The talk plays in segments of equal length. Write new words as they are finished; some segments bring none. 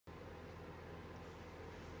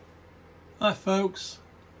Hi folks,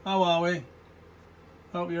 how are we?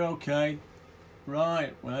 Hope you're okay.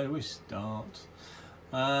 Right, where do we start?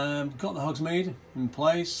 Got the Hogsmeade in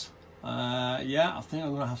place. Yeah, I think I'm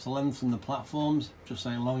going to have to lengthen the platforms, just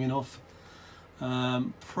ain't long enough.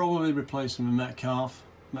 Probably replace them with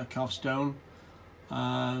Metcalf stone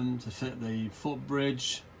to fit the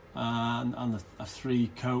footbridge and a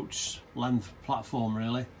 3-coach length platform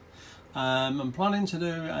really. I'm planning to do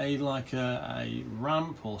a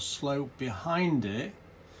ramp or slope behind it,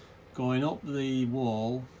 going up the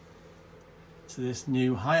wall to this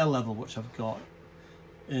new higher level which I've got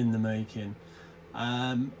in the making.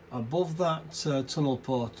 Above that tunnel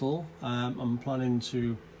portal, I'm planning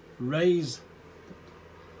to raise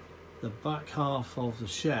the back half of the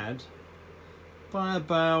shed by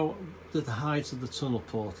about the height of the tunnel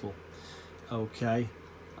portal. Okay.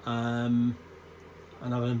 And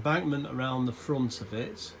have an embankment around the front of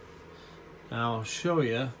it. Now I'll show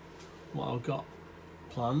you what I've got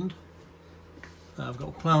planned. I've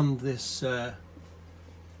got planned this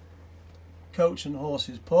coach and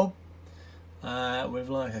horses pub with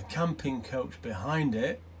like a camping coach behind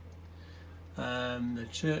it, the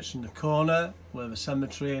church in the corner with a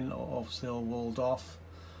cemetery and obviously all walled off.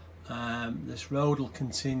 This road will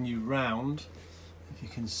continue round, if you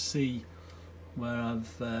can see where I've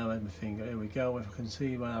where's my finger, here we go, if I can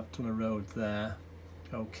see where I've done a road there.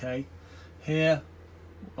 Okay, here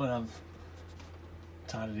when I've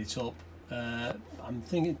tidied it up, I'm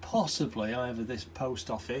thinking possibly either this post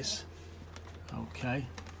office, okay,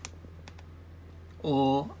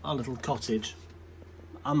 or a little cottage.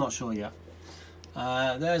 I'm not sure yet.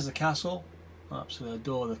 There's the castle. Absolutely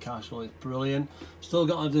adore the castle, it's brilliant. Still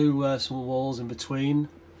got to do some walls in between.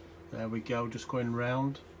 There we go, just going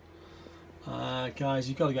round. Guys,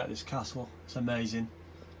 you've got to get this castle, it's amazing.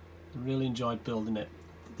 I really enjoyed building it.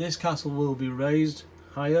 This castle will be raised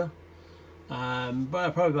higher,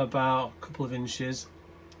 but probably about a couple of inches.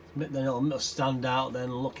 Then it'll stand out,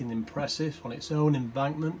 then looking impressive on its own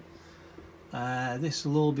embankment. This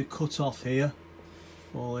will all be cut off here.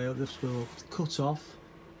 This will cut off.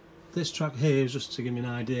 This track here is just to give me an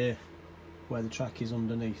idea where the track is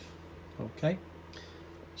underneath. Okay,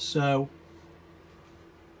 so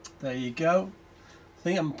there you go. I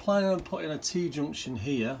think I'm planning on putting a T-junction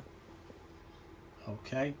here,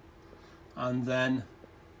 okay, and then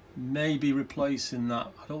maybe replacing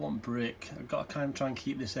that. I don't want brick. I've got to kind of try and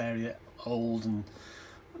keep this area old, and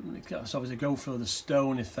so obviously go for the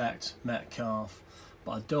stone effect Metcalf,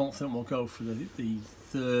 but I don't think we'll go for the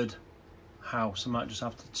third house. I might just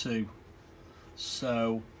have the 2.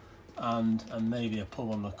 So and maybe a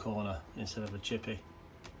pub on the corner instead of a chippy.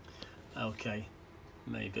 Okay,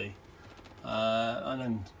 maybe. And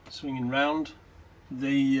then swinging round,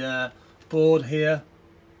 the board here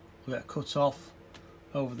will get cut off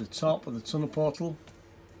over the top of the tunnel portal.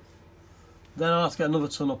 Then I'll have to get another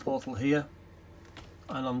tunnel portal here,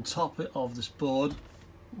 and on top of this board,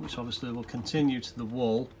 which obviously will continue to the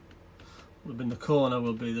wall, in the corner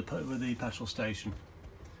will be the petrol station,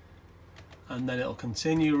 and then it'll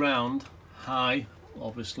continue round high,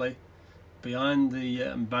 obviously, behind the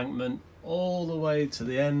embankment all the way to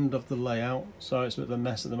the end of the layout. Sorry, it's a bit of a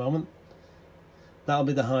mess at the moment. That'll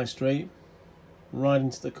be the high street, right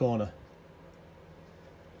into the corner.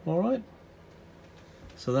 All right.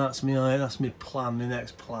 So that's my plan, my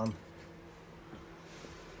next plan.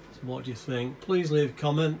 So what do you think? Please leave a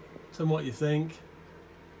comment. Tell me what you think.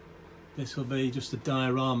 This will be just a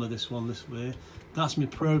diorama. This way. That's my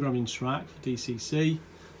programming track for DCC.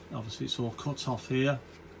 Obviously, it's all cut off here,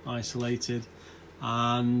 isolated.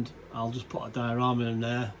 And I'll just put a diorama in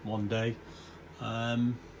there one day.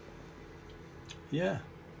 Yeah,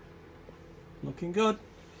 looking good.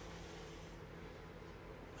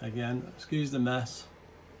 Again, excuse the mess.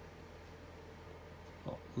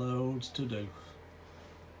 Got loads to do.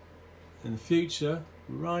 In the future,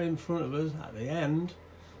 right in front of us, at the end,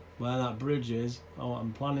 where that bridge is,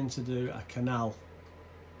 I'm planning to do a canal.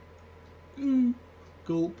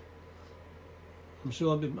 Gulp. I'm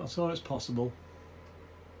sure it's possible.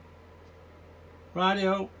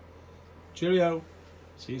 Rightio, cheerio,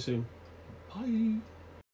 see you soon, bye.